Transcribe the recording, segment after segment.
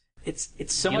it's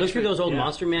so you much. look through those old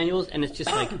monster manuals, and it's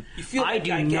just like you feel like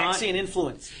Gygaxian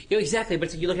influence. Exactly,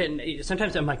 but you look at it,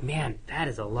 sometimes I'm like, man, that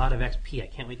is a lot of XP. I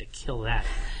can't wait to kill that.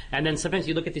 And then sometimes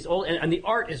you look at these old, and the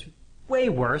art is way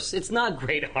worse. It's not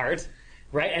great art,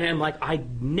 right? And I'm like, I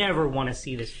never want to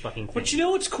see this fucking thing. But you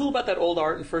know what's cool about that old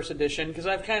art in first edition? Because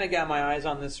I've kind of got my eyes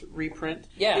on this reprint.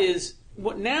 Yeah. Is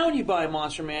what now when you buy a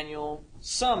monster manual,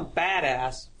 some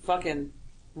badass fucking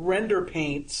render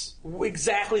paints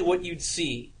exactly what you'd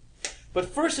see. But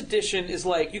first edition is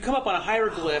like, you come up on a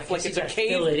hieroglyph, like it's a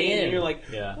cave painting, and you're like,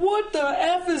 what the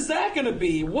F is that going to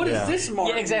be? What is this mark?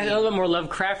 Yeah, exactly. A little bit more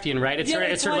Lovecraftian, right? It's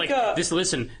sort of like this.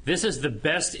 Listen, this is the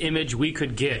best image we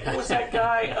could get. What was that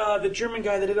guy, the German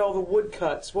guy that did all the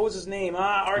woodcuts? What was his name?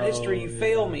 Art history, you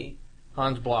fail me.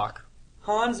 Hans Block.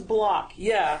 Hans Block,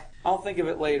 yeah. I'll think of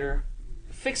it later.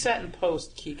 Fix that in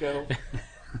post, Kiko.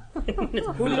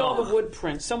 Who did all the wood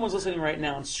prints? Someone's listening right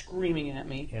now and screaming at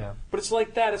me. Yeah. But it's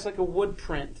like that. It's like a wood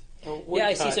print.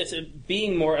 I see. So it's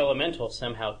being more elemental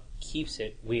somehow keeps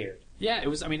it weird. Yeah, it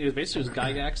was basically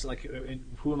Gygax, like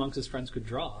who amongst his friends could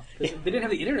draw. They didn't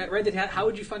have the internet, right? How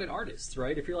would you find an artist,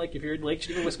 right? If you're in Lake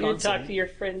Geneva, Wisconsin, you talk to your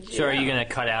friends. So are you going to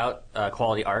cut out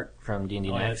quality art from D&D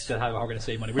Next? That's how we're going to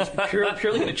save money. We're just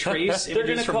purely going to trace They're going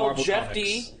images to from Marvel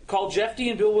Comics. Call Jeff D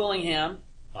and Bill Willingham.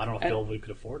 I don't know if Bill could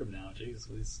afford him now.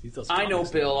 Jeez, he does I know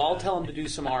comics Bill. now. I'll tell him to do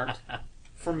some art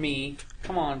for me.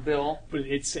 Come on, Bill. But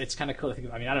it's kind of cool. I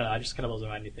don't know. I just kind of blows my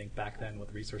mind to think back then what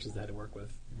the resources they had to work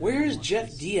with. Where is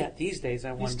Jeff D at these days?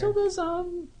 I wonder. He still does.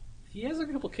 He has like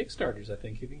a couple Kickstarters, I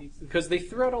think, because they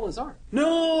threw out all his art.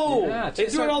 No, yeah, they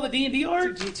threw out all the D&D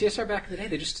art. TSR back in the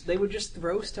day, they would just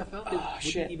throw stuff out. They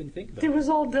wouldn't even think about it. It was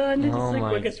all done. It's Oh like,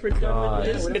 my I guess we're done with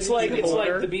this. It's like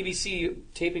the BBC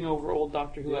taping over old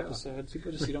Doctor Who episodes.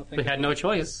 People just you don't think They had no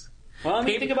choice. Well, I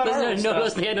mean, think about our own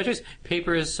stuff. They had no choice.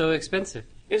 Paper is so expensive.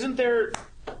 Isn't there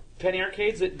penny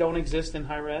arcades that don't exist in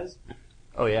high res?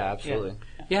 Oh yeah, absolutely.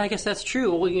 Yeah, I guess that's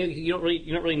true. Well, you don't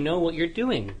really know what you're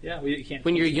doing. Yeah, you can't.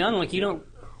 When you're young, like you don't.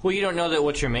 Well, you don't know that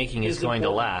what you're making is going to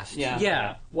last.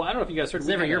 Yeah. Well, I don't know if you guys heard. It's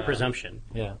never your presumption.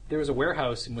 Yeah. There was a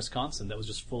warehouse in Wisconsin that was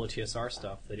just full of TSR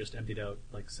stuff. They just emptied out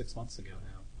like 6 months ago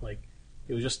now. Like,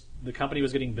 it was just the company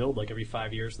was getting billed like every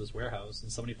 5 years to this warehouse,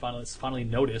 and somebody finally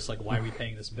noticed like, why are we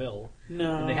paying this bill?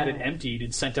 No. And they had it emptied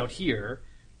and sent out here,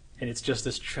 and it's just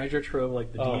this treasure trove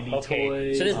like the D&D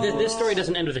toys. So this story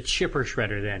doesn't end with a chipper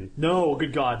shredder then? No,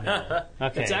 good God, no.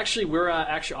 Okay. It's actually we're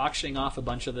actually auctioning off a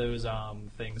bunch of those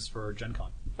things for Gen Con.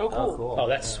 Oh, cool. Oh,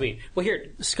 that's sweet. Well, here,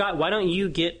 Scott, why don't you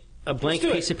get a blank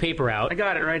piece of paper out? I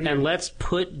got it right here. And let's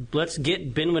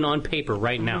get Binwin on paper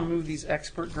right now. Remove these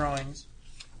expert drawings.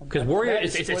 Because Warrior,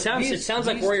 it sounds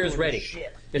like Warrior's ready.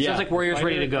 It sounds like Warrior's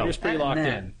ready to go. Warrior's pretty locked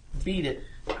in. Beat it.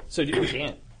 So do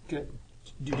you Good.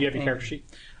 Do you have your character sheet?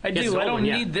 I Yes, do. I don't one,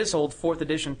 yeah. need this old 4th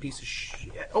edition piece of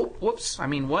shit. Oh, whoops. I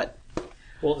mean, what?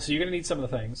 Well, so you're going to need some of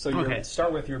the things. So you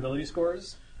start with your ability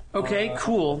scores. Okay,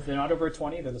 cool. If they're not over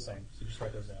 20, they're the same. So just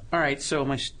write those down. All right, so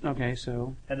And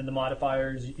then the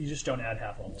modifiers, you just don't add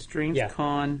half levels. strength,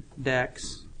 con,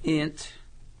 dex, int.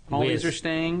 All Wiz. these are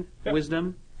staying. Yep.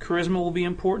 Wisdom. Charisma will be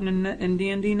important in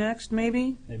D&D next,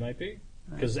 maybe? They might be.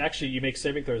 Because actually, you make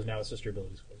saving throws now, it's just your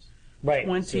ability scores. Right.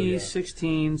 20,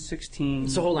 16, 16.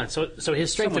 So hold on. So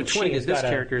his strength Someone of 20 cheated. has This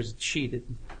got character is cheated.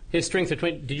 his strength of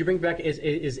 20. Did you bring back is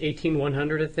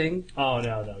 18100 a thing? Oh,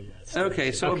 no, yeah.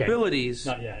 Okay, so Okay. abilities.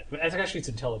 Not yet. But actually, it's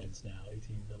intelligence now.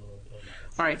 18.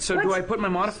 All right, so do I put my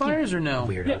modifiers or no?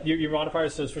 Weird. Yeah, your modifier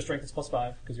says for strength it's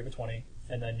 +5 because you have a 20,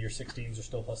 and then your 16s are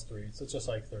still +3, so it's just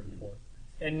like 3rd and 4th.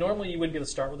 And normally you wouldn't be able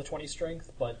to start with a 20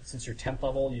 strength, but since you're 10th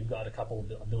level, you've got a couple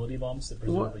of ability bumps that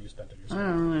presumably you spent on your I strength.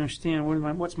 don't really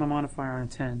understand. What's my modifier on a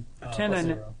 10? A 10 I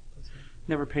 +0.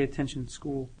 never paid attention in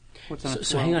school. What's on a 12?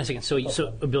 So hang on a second. So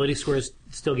ability scores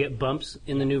still get bumps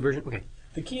in the new version? Okay.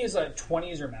 The key is that 20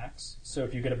 is your max, so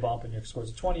if you get a bump and your score's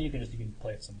a 20, you can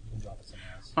play it you can drop it somewhere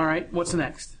else. All right, what's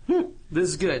next? This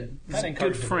is good. This is Kinda a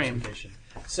good encourages frame. diversification.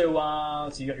 So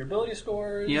you got your ability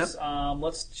scores. Yep.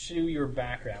 Let's do your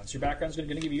background. So your background's going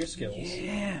to give you your skills.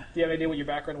 Yeah. Do you have an idea what your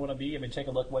background want to be? I mean, take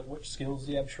a look. Which skills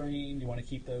do you have trained? Do you want to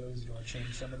keep those? Do you want to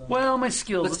change some of them? Well, my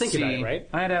skills. Let's think see. about it, right?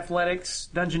 I had athletics,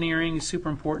 dungeoneering is super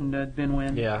important to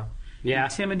Binwin. Yeah. Yeah.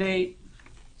 Intimidate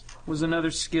was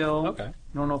another skill. Okay.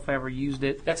 I don't know if I ever used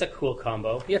it. That's a cool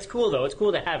combo. Yeah, it's cool though. It's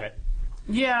cool to have it.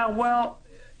 Yeah, well,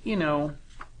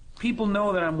 people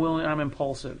know that I'm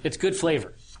impulsive. It's good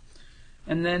flavor.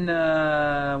 And then,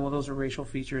 those are racial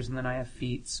features, and then I have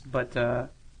feats. But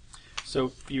So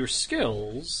for your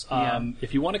skills, Yeah.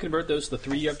 if you want to convert those to the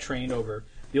 3 you have trained over,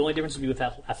 the only difference would be with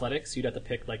athletics. You'd have to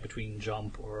pick like between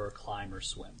jump or climb or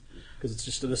swim, because it's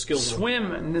just the skills.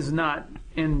 swim is not,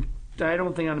 and I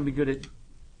don't think I'm going to be good at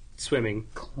swimming.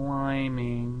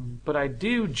 Climbing, but I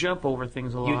do jump over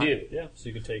things a lot. You do. Yeah, so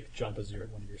you can take jump as one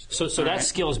of your skills. So that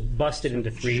skill's busted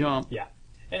into 3. Jump. Yeah.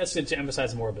 And it's to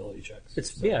emphasize more ability checks.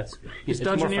 It's Is it's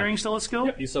more fun. dungeoneering still a skill?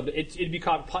 Yep, it'd be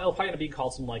called, probably going to be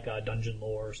called something like dungeon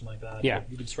lore or something like that. Yeah.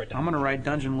 You can just write down. I'm gonna write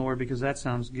dungeon lore because that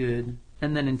sounds good,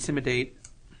 and then intimidate.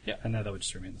 Yeah, and that would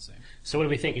just remain the same. So what do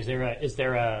we think? Is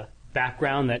there a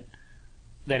background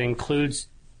that includes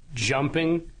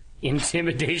jumping,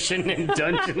 intimidation, and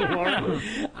dungeon lore?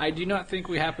 I do not think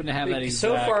we happen to have that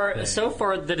So exact thing.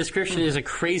 far, the description is a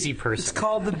crazy It's person.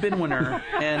 called the Binwinner,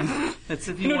 and it's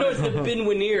if you No, want it's the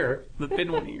Binwinier. the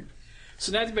Binwinner.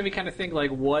 So now it's made me kind of think,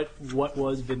 like, what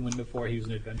was Binwin before he was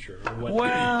an adventurer? Or what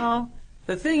Well,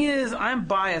 the thing is, I'm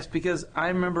biased because I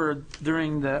remember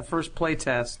during the first play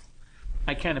test,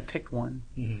 I kind of picked one,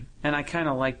 and I kind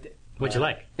of liked it. What'd you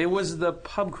like? It was the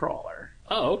pub crawler.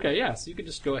 Oh, okay, yeah. So you could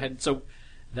just go ahead. So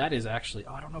that is actually.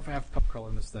 Oh, I don't know if I have pub crawler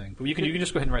in this thing, but you can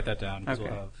just go ahead and write that down. Okay.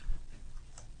 We'll have,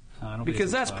 I don't think Because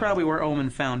it's that's inside. probably where Omen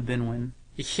found Binwin.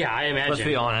 Yeah, I imagine. Let's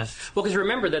be honest. Well, because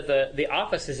remember that the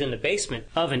office is in the basement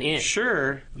of an inn.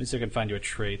 Sure. Let me see if I can find you a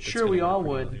trait. that's Sure, gonna we work all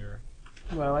pretty well would. here.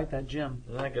 Ooh, I like that gem.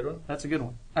 Isn't that a good one? That's a good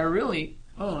one. I really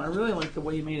like the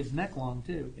way you made his neck long,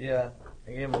 too. Yeah.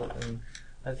 I gave him,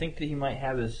 I think that he might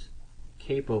have his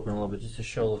cape open a little bit just to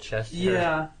show a little chest hair.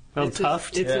 Yeah. Well, it's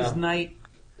tuft. It's Yeah. his night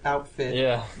outfit.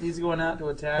 Yeah. He's going out to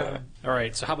a tavern. All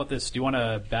right. So how about this? Do you want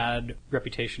a bad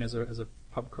reputation as a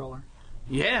pub crawler?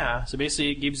 Yeah. So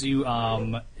basically, it gives you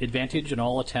advantage in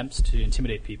all attempts to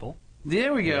intimidate people,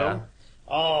 There we go. Yeah.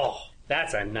 Oh,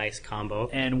 that's a nice combo.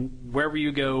 and wherever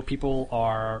you go, people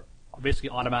are basically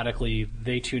automatically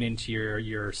they tune into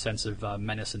your sense of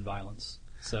menace and violence.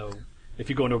 So if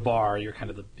you go into a bar, you're kind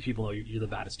of the people know you're the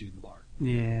baddest dude in the bar.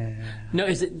 Yeah. No,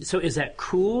 is that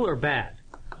cool or bad?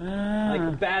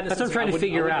 Like bad. That's what I'm trying to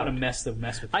figure out. Want to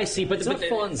mess with. I see, but It's not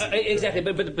funsies. exactly.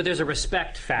 But there's a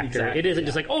respect factor. Exactly, It isn't yeah.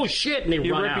 just like, oh shit, and they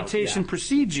Your run reputation out.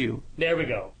 precedes you. There we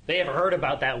go. They have heard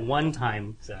about that one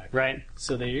time, Exactly. right?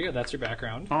 So there you go. That's your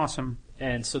background. Awesome.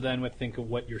 And so then we think of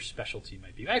what your specialty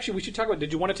might be. Actually, we should talk about.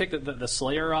 Did you want to take the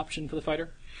Slayer option for the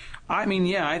fighter? I mean,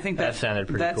 yeah, I think That sounded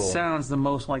pretty that cool. sounds the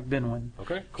most like Binwin.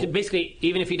 Okay. Cool. Basically,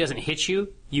 even if he doesn't hit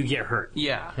you, you get hurt.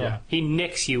 Yeah. Yeah. He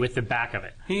nicks you with the back of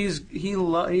it. He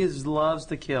loves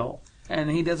to kill, and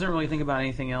he doesn't really think about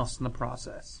anything else in the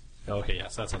process. Okay.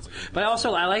 Yes, that sounds like. But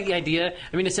also, I like the idea.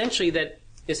 I mean, essentially,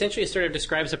 it sort of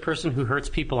describes a person who hurts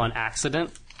people on accident.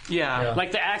 Yeah.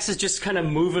 Like the axe is just kind of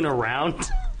moving around.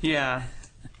 Yeah.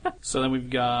 So then we've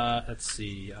got. Let's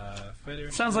see. Fighter.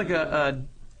 Sounds like a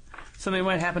something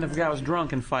might happen if a guy was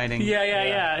drunk and fighting.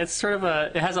 Yeah. It's sort of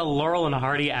it has a Laurel and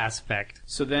Hardy aspect.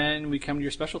 So then we come to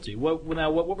your specialty. What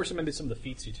were some of the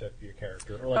feats you took for your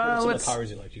character, or like what were some of let's- the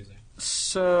powers you liked using?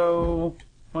 So,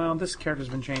 well, this character's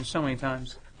been changed so many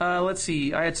times. Let's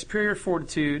see. I had superior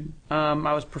fortitude.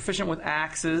 I was proficient with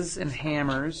axes and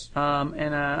hammers,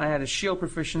 and I had a shield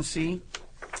proficiency.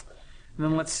 And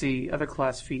then let's see other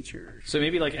class features. So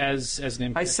maybe like as an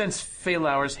imp- I sense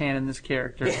Feylaur's hand in this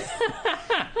character.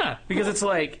 Because it's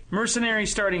like, mercenary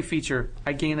starting feature,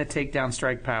 I gain a takedown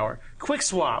strike power. Quick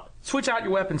swap, switch out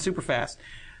your weapon super fast.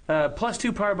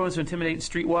 +2 power bonus to intimidate and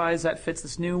streetwise, that fits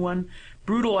this new one.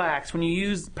 Brutal axe, when you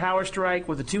use power strike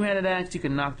with a two-handed axe, you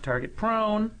can knock the target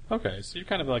prone. Okay, so you're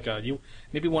kind of like you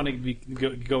maybe want to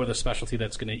go with a specialty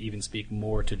that's going to even speak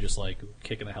more to just like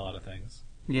kicking the hell out of things.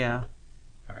 Yeah.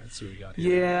 All right, let's see what we got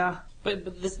here. Yeah.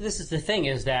 But this is the thing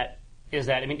is that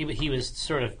I mean he was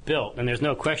sort of built, and there's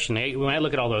no question. When I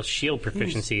look at all those shield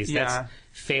proficiencies, Yeah. that's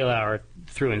Feylaur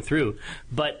through and through.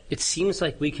 But it seems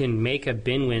like we can make a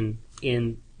Binwin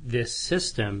in this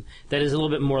system that is a little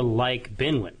bit more like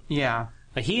Binwin. Yeah.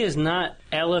 Like, he is not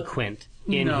eloquent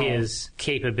in No. his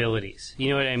capabilities. You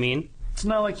know what I mean? It's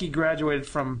not like he graduated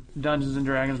from Dungeons &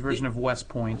 Dragons version of West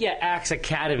Point. Yeah, Axe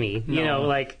Academy. You No. know,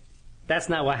 like, that's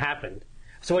not what happened.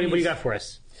 So what do you got for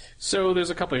us? So there's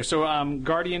a couple here. So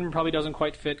Guardian probably doesn't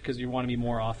quite fit because you want to be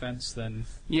more offense than.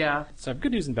 Yeah. So I have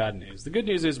good news and bad news. The good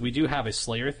news is we do have a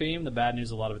Slayer theme. The bad news,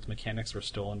 a lot of its mechanics were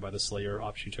stolen by the Slayer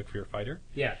option you took for your fighter.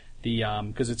 Yeah. The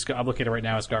because I'm looking at it right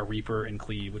now. It's got Reaper and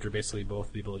Cleave, which are basically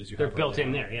both the abilities you They're have. built right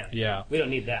in now. there, yeah. Yeah. We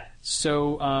don't need that.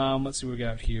 So let's see what we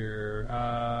got here.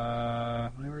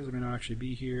 Where is it going to actually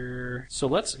be here? So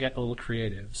let's get a little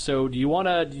creative. So do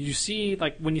you see,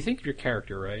 like, when you think of your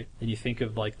character, right, and you think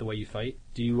of like the way you fight?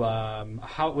 Do you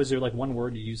how was there like one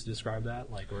word you used to describe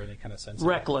that, like, or any kind of sense?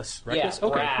 Reckless. Reckless. Yeah,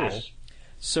 Okay, brash. cool.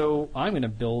 So I'm going to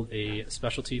build a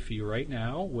specialty for you right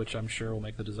now, which I'm sure will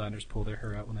make the designers pull their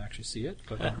hair out when they actually see it.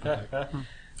 But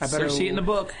I better see it in the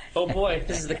book. Oh boy,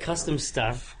 this is the custom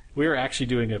stuff. We were actually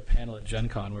doing a panel at Gen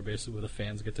Con where basically the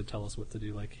fans get to tell us what to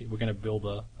do. Like, hey, we're going to build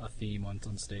a theme on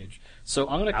stage. So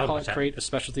I'm going to create a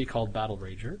specialty called Battle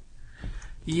Rager.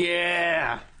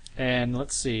 Yeah. And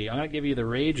let's see. I'm going to give you the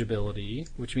Rage ability,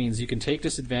 which means you can take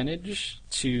disadvantage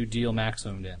to deal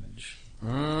maximum damage.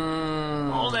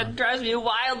 Oh, that drives me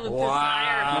wild with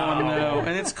desire. Oh, no.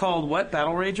 And it's called what?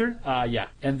 Battle Rager? Yeah.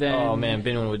 And then... Oh, man,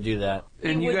 Binwin would do that.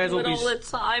 And you guys will be... all the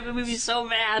time. It would be so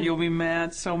mad. You'll be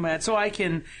mad, so mad. So I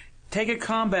can take a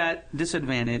combat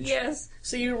disadvantage. Yes.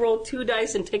 So you roll 2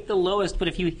 dice and take the lowest, but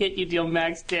if you hit, you deal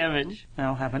max damage.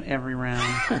 That'll happen every round.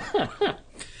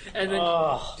 And then,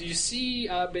 do you see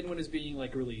Binwin as being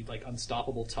like really like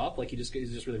unstoppable tough? Like he's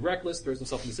just really reckless, throws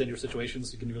himself into dangerous situations,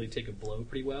 so he can really take a blow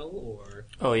pretty well. Or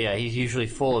Oh yeah, he's usually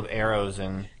full of arrows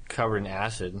and covered in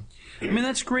acid. I mean,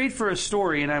 that's great for a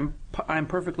story, and I'm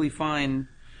perfectly fine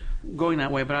going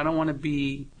that way, but I don't want to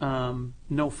be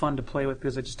no fun to play with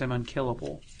because I just am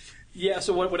unkillable. yeah.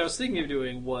 So what I was thinking of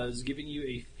doing was giving you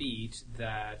a feat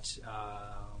that.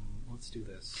 Let's do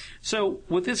this. So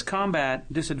with this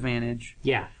combat disadvantage,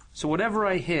 Yeah. so whatever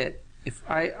I hit, if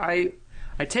I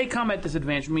take combat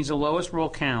disadvantage, which means the lowest roll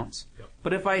counts. Yep.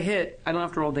 But if I hit, I don't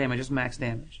have to roll damage; it's max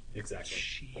damage. Exactly.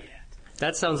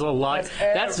 That sounds a lot.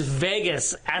 That's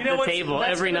Vegas at the table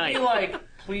every night. Be like,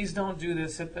 please don't do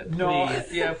this. No,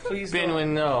 Please. yeah, please. Binwin,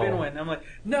 no. Binwin. I'm like,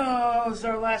 no, this is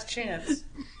our last chance.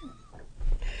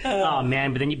 Oh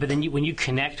man! But then when you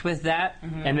connect with that,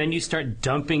 and then you start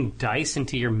dumping dice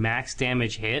into your max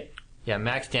damage hit. Yeah,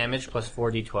 max damage plus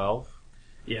 4d12.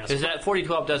 Yeah. Because that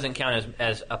 4d12 doesn't count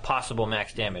as a possible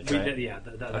max damage, right?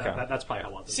 That's probably how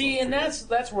a lot. See, and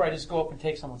that's where I just go up and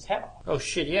take someone's head off. Oh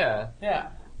shit, yeah. Yeah.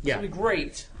 It's gonna be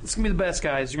great. It's gonna be the best,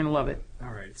 guys. You're gonna love it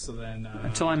All right. So then.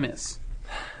 until I miss,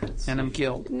 and I'm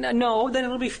killed. No, then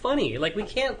it'll be funny. Like we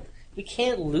can't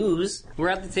lose. We're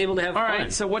at the table to have All fun.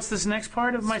 right. So what's this next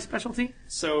part of my specialty?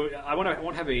 So I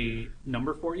won't have a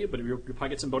number for you, but you'll probably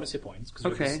get some bonus hit points because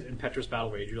Okay. in Petra's Battle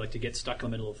Rage, you like to get stuck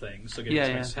in the middle of things. So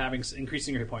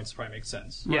increasing your hit points probably makes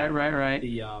sense. Yeah. Right.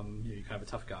 You're kind of a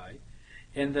tough guy,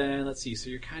 and then let's see. So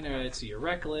you're you're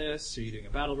reckless. So you're doing a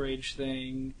Battle Rage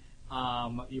thing.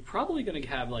 You're probably going to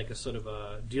have like a sort of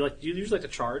a. Do you usually like to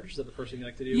charge? Is that the first thing you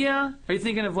like to do? Yeah. Are you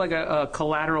thinking of like a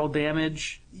collateral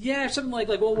damage? Yeah, something like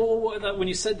when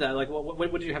you said that, like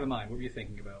what did you have in mind? What were you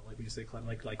thinking about? Like when you say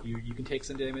like you can take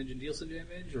some damage and deal some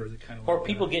damage, or is it kind of Or like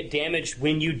people get damaged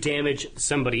when you damage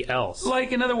somebody else.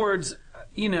 Like, in other words,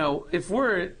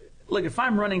 if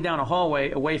I'm running down a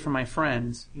hallway away from my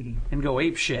friends and go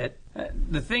ape shit,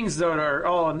 the things that are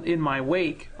all in my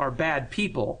wake are bad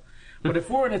people. But if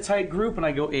we're in a tight group and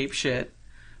I go ape shit,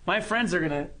 my friends are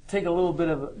gonna take a little bit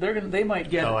of. They might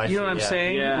get. Oh, I you know see, what I'm yeah.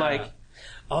 saying? Yeah. Like,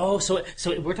 Oh, so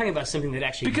we're talking about something that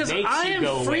actually because makes I you go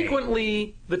am away.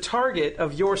 frequently the target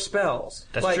of your spells.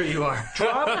 That's Like, true, you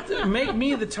are. make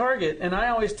me the target, and I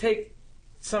always take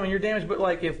some of your damage. But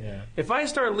like if I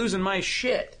start losing my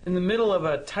shit in the middle of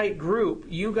a tight group,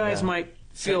 you guys might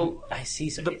feel I see.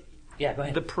 So the- yeah, go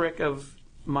ahead. the prick of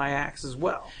my axe as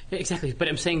well. Yeah, exactly. But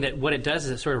I'm saying that what it does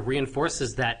is it sort of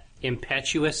reinforces that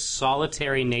impetuous,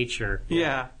 solitary nature.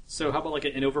 Yeah. So how about like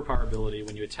an overpower ability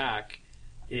when you attack?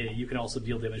 You can also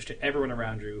deal damage to everyone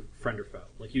around you, friend or foe.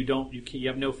 Like you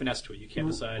have no finesse to it. You can't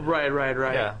decide. Right.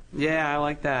 Yeah. Yeah, I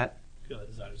like that. The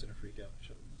designer's gonna freak out when I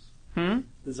show them this. Hmm?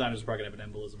 The designer's probably gonna have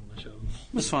an embolism when I show them.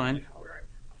 That's fine.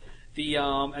 The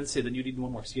and say then you need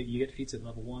one more. So you get feats at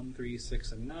level 1, 3,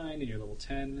 6, and 9, and you're level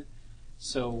 10.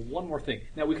 So one more thing.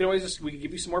 Now we could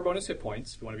give you some more bonus hit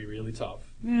points if you want to be really tough.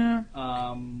 Yeah,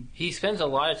 He spends a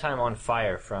lot of time on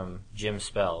fire from Jim's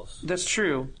spells. that's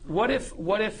true. What if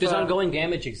Does ongoing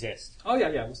damage exist? Oh yeah,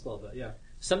 we'll still have that. Yeah,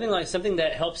 Something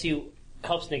that helps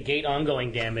negate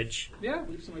ongoing damage. yeah,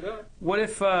 we do something like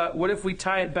that. what if we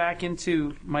tie it back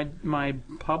into my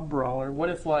pub brawler? What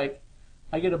if like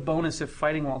I get a bonus if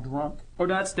fighting while drunk? Or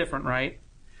that's different, right?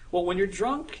 Well, when you're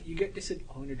drunk, you get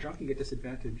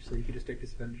disadvantage. So you can just take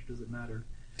disadvantage. Doesn't matter.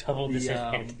 Double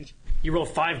disadvantage. You roll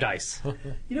 5 dice.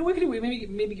 You know, we could do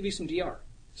maybe give you some DR.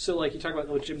 So like you talk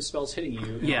about Jim's spells hitting you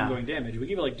and Yeah. ongoing damage. We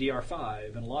give you like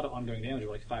DR5 and a lot of ongoing damage of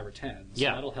like 5 or 10. So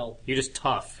Yeah. that'll help. You're just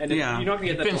tough. And then Yeah. you're not going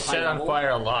to get that Been till high set on level. fire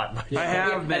a lot. I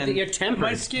have been. I think you're tempered.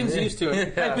 My skin's used to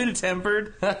it. I've been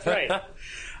tempered. Right.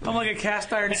 I'm like a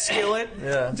cast iron skillet.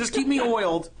 Yeah. Just keep me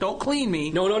oiled. Don't clean me.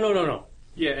 No.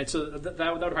 Yeah, and so that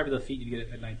would probably be the feat you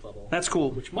get at 9th level. That's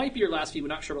cool. Which might be your last feat. We're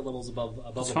not sure what levels above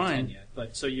level fine. 10 yet.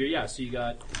 But so you got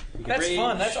That's rage.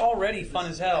 fun. That's already fun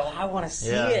as hell. I want to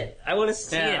see Yeah. it. I want to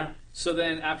see Yeah. it. So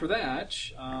then after that,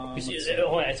 So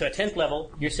at 10th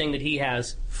level, you're saying that he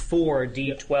has 4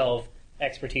 D12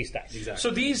 expertise dice. Exactly. So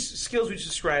these skills we just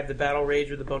described, the battle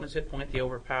rage or the bonus hit point, the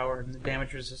overpower, and the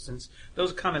damage resistance,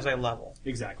 those come as I level.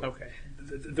 Exactly. Okay.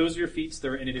 Those are your feats.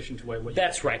 They're in addition to what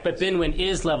That's right. But Binwin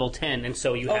is level 10, and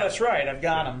so you Oh, have... that's right. I've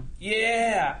got them.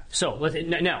 Yeah. So,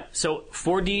 now,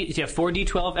 4D, you have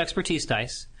 4d12 expertise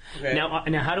dice. Okay. Now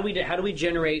how do we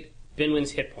generate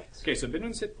Binwin's hit points? Okay, so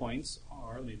Binwin's hit points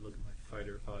are. Let me look at my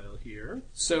fighter file here.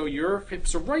 So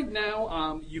right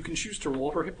now, you can choose to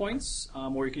roll for hit points,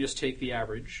 or you can just take the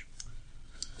average.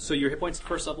 So your hit points at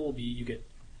first level will be you get.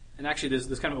 And actually, there's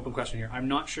kind of an open question here. I'm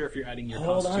not sure if you're adding your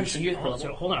Constitution.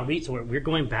 Hold on. So we're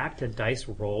going back to dice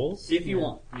rolls. If you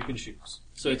want, you can choose.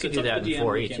 So You it's could up do that to the in DM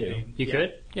 4E of the too. campaign. You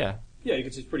could. Yeah. Yeah,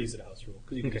 it's pretty easy to house rule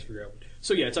because you can just figure out.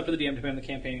 So yeah, it's up to the DM depending on the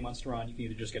campaign he wants to run. You can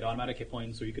either just get automatic hit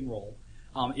points or you can roll.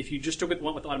 If you just took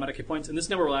one with automatic hit points, and this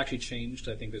number will actually change.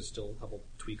 I think there's still a couple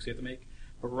tweaks you have to make.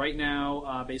 But right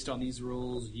now, based on these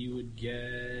rules, you would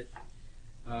get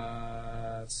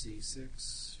let's see,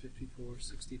 6, 54,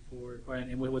 64.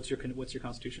 And what's your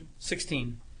Constitution?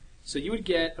 16. So you would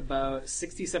get about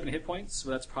 67 hit points. So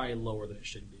that's probably lower than it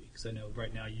should be because I know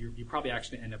right now you probably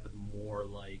actually end up with more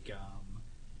like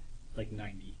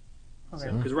 90. Okay.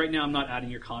 Because right now I'm not adding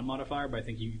your con modifier, but I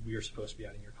think you're supposed to be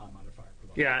adding your con modifier. For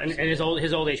the Yeah, and his old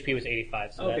HP was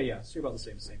 85. So Okay, yeah, so you're about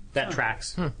the same. that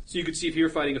tracks. So you could see if you're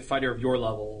fighting a fighter of your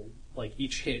level, like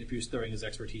each hit, if he was throwing his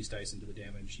expertise dice into the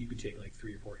damage, you could take like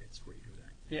 3 or 4 hits before you do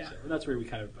that. Yeah. So that's where we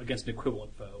kind of against an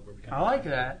equivalent foe, where we kind I of like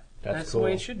that. That's the way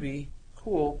cool. it should be.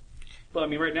 Cool. But I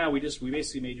mean, right now we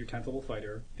basically made your 10th level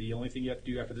fighter. The only thing you have to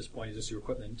do after this point is just your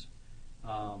equipment,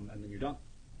 and then you're done.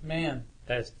 Man.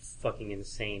 That's fucking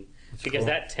insane. Because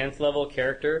that 10th level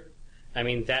character, I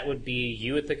mean, that would be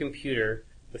you at the computer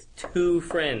with 2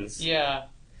 friends Yeah.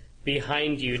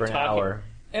 behind you For an talking, hour.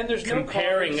 And there's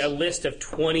comparing no a list of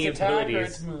 20 it's attack or abilities.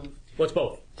 it's move. What's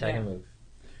both? Attack and move.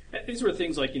 And these were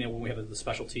things like, when we have the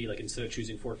specialty, like instead of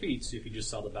choosing 4 feats, if you just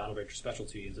saw the Battle Ranger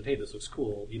specialty and said, hey, this looks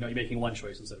cool, you're making 1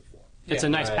 choice instead of 4. It's Yeah. a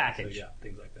nice Right. So package. yeah,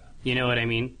 things like that. You know what I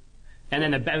mean? And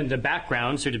then the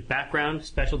background, sort of background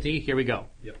specialty, here we go.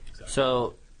 Yep, exactly.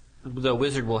 So the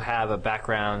wizard will have a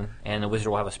background, and the wizard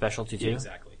will have a specialty too. Yeah,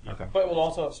 exactly. Yeah. Okay. But we'll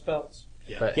also have spells.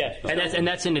 But Yeah, and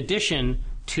that's in addition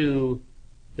to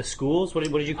the schools. What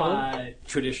did you call them?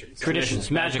 Traditions. Traditions,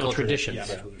 magical traditions. Yeah,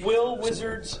 magical traditions. Will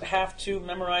wizards have to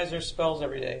memorize their spells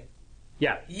every day?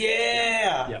 Yeah.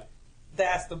 Yeah! Yeah.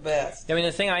 That's the best. I mean,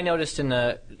 the thing I noticed in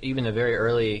even the very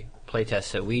early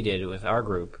playtests that we did with our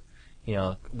group,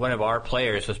 one of our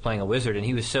players was playing a wizard, and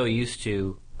he was so used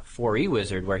to 4E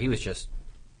wizard where he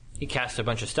cast a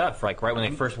bunch of stuff, like right when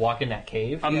they first walk in that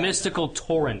cave. A mystical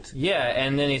torrent. Yeah,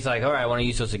 and then he's like, all right, I want to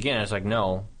use those again. And it's like,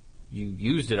 no, you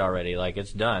used it already. Like,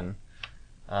 it's done.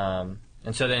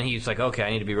 And so then he's like, okay,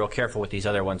 I need to be real careful with these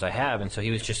other ones I have. And so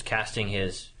he was just casting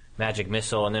his magic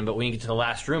missile. And then, but when you get to the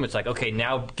last room, it's like, okay,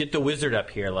 now get the wizard up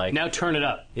here. Like, Now turn it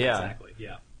up. yeah. Exactly,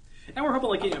 yeah. And we're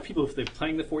hoping, people, if they're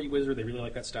playing the 4E wizard, they really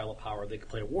like that style of power, they could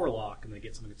play a warlock, and they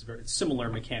get something that's it's similar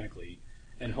mechanically.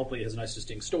 And hopefully it has a nice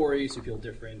distinct story, so you feel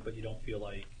different, but you don't feel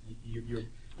like you're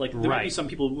like, there might be Right. some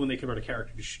people, when they convert a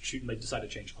character, shoot, they decide to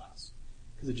change class.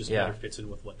 Because it just Yeah. better fits in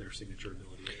with what their signature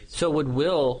ability is. So would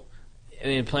Will,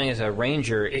 playing as a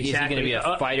ranger, is he Exactly. going to be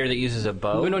a fighter that uses a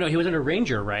bow? No, he wasn't a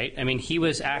ranger, right? I mean, he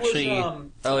was actually Oh,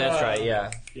 that's right,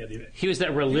 yeah. Yeah, he was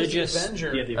that religious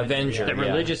Avenger. the Avenger. that Yeah.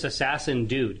 religious assassin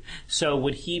dude. So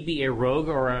would he be a rogue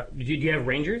or a? Do you have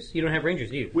rangers? You don't have rangers,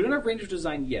 do you? We don't have Rangers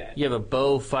design yet. You have a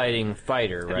bow fighting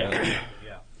fighter, right? Yeah.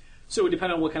 Yeah. So it would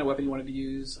depend on what kind of weapon you wanted to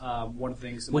use. One of the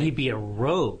things... Would he be a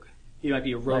rogue? He might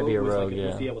be a rogue, be a with, rogue,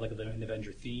 like, yeah. with like an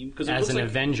Avenger theme. Cause As an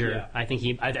Avenger, Yeah. I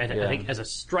think I think as a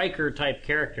striker type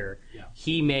character, Yeah.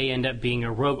 he may end up being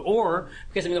a rogue. Or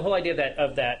because the whole idea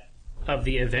of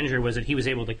the Avenger was that he was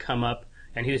able to come up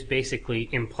and he was basically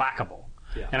implacable.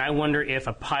 Yeah. And I wonder if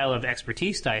a pile of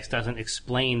expertise dice doesn't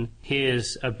explain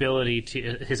his ability to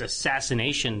his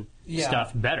assassination Yeah.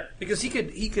 stuff better. Because he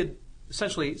could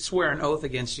essentially swear an oath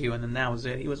against you, and then that was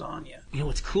it. He was on you. You know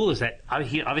what's cool is that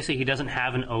obviously he doesn't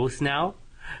have an oath now,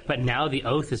 but now the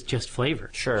oath is just flavor.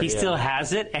 Sure, he yeah. still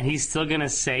has it, and he's still gonna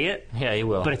say it, Yeah, he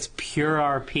will. but it's pure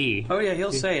RP. Oh yeah,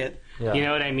 he'll say it. Yeah. You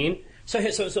know what I mean? So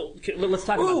let's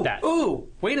talk Ooh, about that. ooh!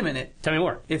 Wait a minute. Tell me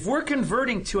more. If we're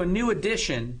converting to a new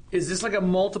edition, is this like a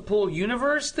multiple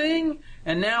universe thing?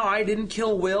 And now I didn't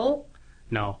kill Will,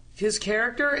 No, his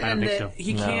character, don't and think that so.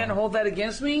 he No. can't hold that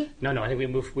against me? no. I think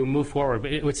we move forward,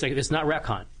 but it's like it's not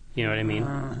retcon. You know what I mean?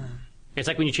 It's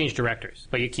like when you change directors,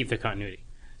 but you keep the continuity.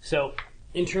 So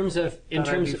in terms of I'd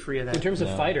be free of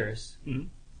that. fighters,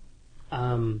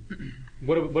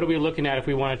 what are we looking at if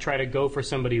we want to try to go for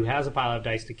somebody who has a pile of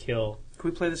dice to kill? Can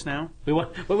we play this now? We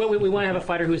want to have a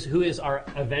fighter who is our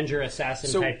Avenger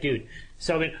assassin type dude.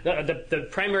 So I mean, the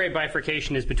primary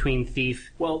bifurcation is between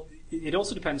thief. Well, it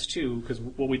also depends too, because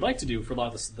what we'd like to do for a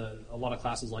lot of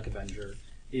classes like Avenger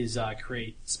is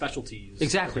create specialties.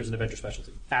 Exactly. There's an Avenger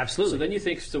specialty. Absolutely. So then you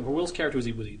think, so for Will's character, was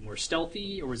he more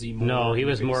stealthy, or was he more... No, he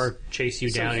was more chase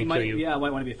you down and kill you. Yeah,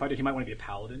 might want to be a fighter. He might want to be a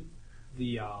paladin.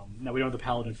 Now, we don't have the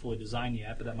paladin fully designed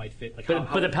yet, but that might fit. Like,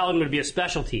 But the paladin would be a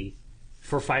specialty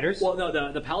for fighters? Well,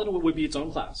 no, the paladin would be its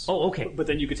own class. Oh, okay. But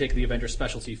then you could take the Avenger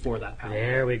specialty for that paladin.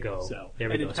 There we go. So, there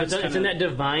we and go. it So it's depends in kinda- that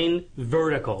divine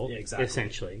vertical, Yeah, exactly.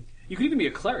 essentially. You could even be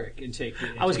a cleric and take...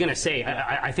 I was going to say,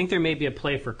 I think there may be a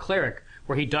play for cleric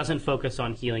where he doesn't focus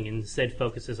on healing and instead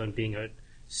focuses on being a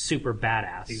super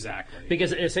badass. Exactly.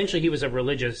 Because essentially he was a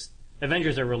religious...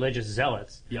 Avengers are religious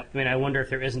zealots. Yep. I mean, I wonder if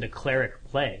there isn't a cleric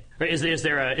play. Or is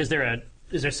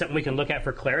there something we can look at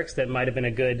for clerics that might have been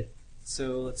a good...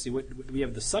 So let's see. What we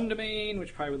have the Sun Domain,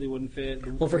 which probably wouldn't fit.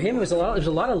 Well, for him, there's a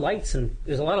lot of lights and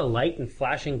there's a lot of light and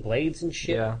flashing blades and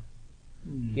shit. Yeah.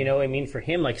 You know, I mean, for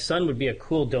him, like sun would be a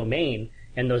cool domain,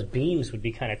 and those beams would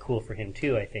be kind of cool for him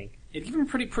too. I think. It'd give him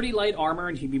pretty light armor,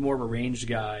 and he'd be more of a ranged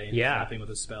guy. Yeah. Tapping with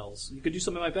his spells. You could do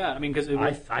something like that. I mean, because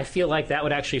I feel like that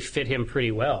would actually fit him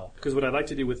pretty well. what I'd like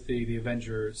to do with the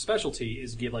Avenger specialty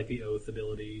is give like the Oath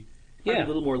ability. Might be Yeah. a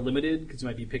little more limited because you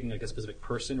might be picking like a specific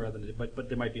person rather than, but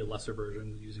there might be a lesser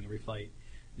version using every fight.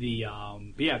 But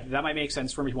yeah, that might make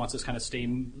sense for him if he wants to kind of stay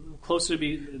closer to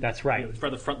be. That's right. You know,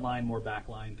 for the front line, more back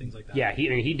line, things like that. Yeah,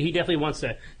 he definitely wants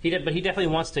to. But he definitely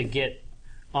wants to get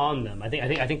on them. I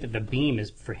think that the beam is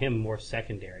for him more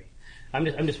secondary. I'm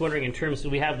just wondering in terms.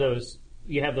 You have those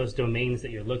domains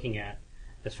that you're looking at.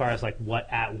 As far as like what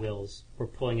at wills we're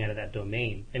pulling out of that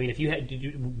domain. I mean, if you had,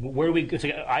 where do we? So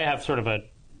I have sort of a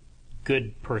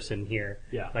good person here.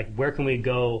 Yeah. Like, where can we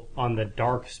go on the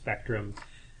dark spectrum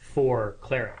for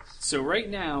clerics? So right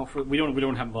now, we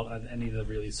don't have any of the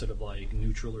really sort of like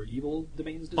neutral or evil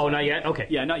domains. Oh, not yet. Okay.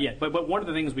 Yeah, not yet. But one of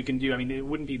the things we can do, I mean, it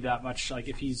wouldn't be that much like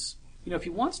if he's, if he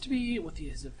wants to be with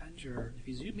his Avenger, if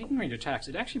he's making range attacks,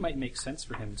 it actually might make sense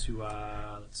for him to,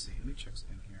 let's see, let me check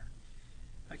something here.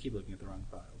 I keep looking at the wrong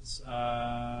files.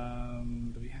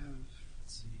 But we have,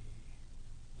 let's see.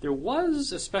 There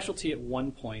was a specialty at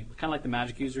one point, kind of like the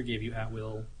magic user gave you at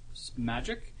will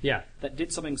magic. Yeah. That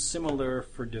did something similar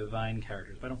for divine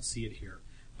characters, but I don't see it here.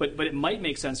 But it might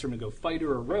make sense for him to go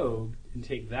fighter or rogue and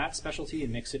take that specialty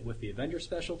and mix it with the Avenger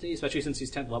specialty, especially since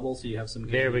he's 10th level, so you have some.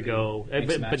 There we go.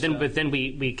 But then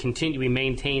we continue. We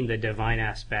maintain the divine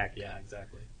aspect. Yeah,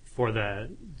 exactly. For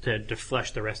to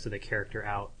flesh the rest of the character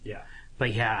out. Yeah.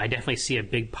 But yeah, I definitely see a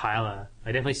big pile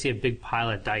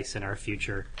of dice in our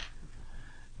future.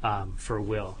 For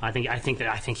Will, I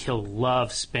think he'll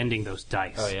love spending those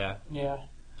dice. Oh yeah. Yeah.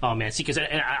 Oh man, see, because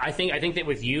I think that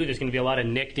with you, there's going to be a lot of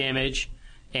nick damage,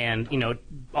 and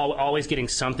always getting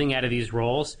something out of these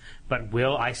rolls. But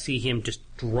Will, I see him just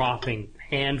dropping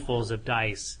handfuls of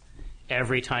dice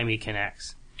every time he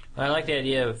connects. I like the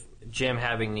idea of Jim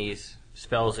having these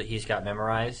spells that he's got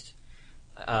memorized.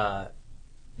 The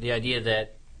idea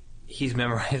that he's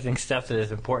memorizing stuff that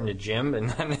is important to Jim and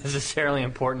not necessarily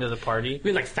important to the party. You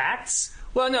mean like facts?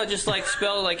 Well, no, just like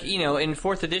spell, like, in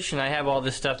 4th edition, I have all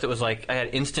this stuff that was like, I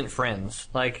had instant friends.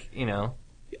 Like, Jim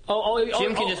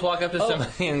can just walk up to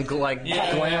somebody and, like,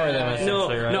 glamour them,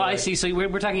 essentially, right? No, I see. So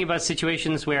we're talking about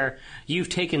situations where you've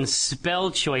taken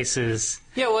spell choices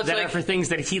it's that like, are for things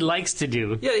that he likes to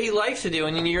do. Yeah, he likes to do,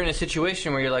 and then you're in a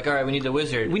situation where you're like, all right, we need the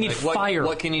wizard. We need fire.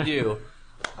 What can you do?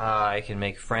 I can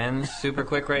make friends super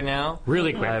quick right now.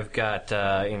 Really quick. I've got,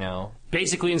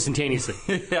 Basically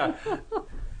instantaneously. yeah.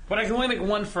 But I can only make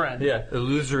one friend. Yeah.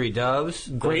 Illusory doves.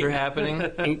 Those are happening.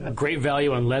 And great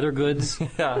value on leather goods.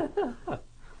 Yeah.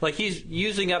 Like he's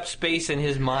using up space in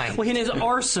his mind. Well, in his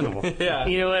arsenal. Yeah.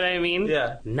 You know what I mean?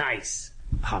 Yeah. Nice.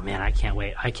 Oh man, I can't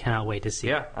wait. I cannot wait to see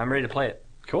it. Yeah, I'm ready to play it.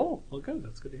 Cool. Well, good.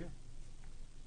 That's good to hear.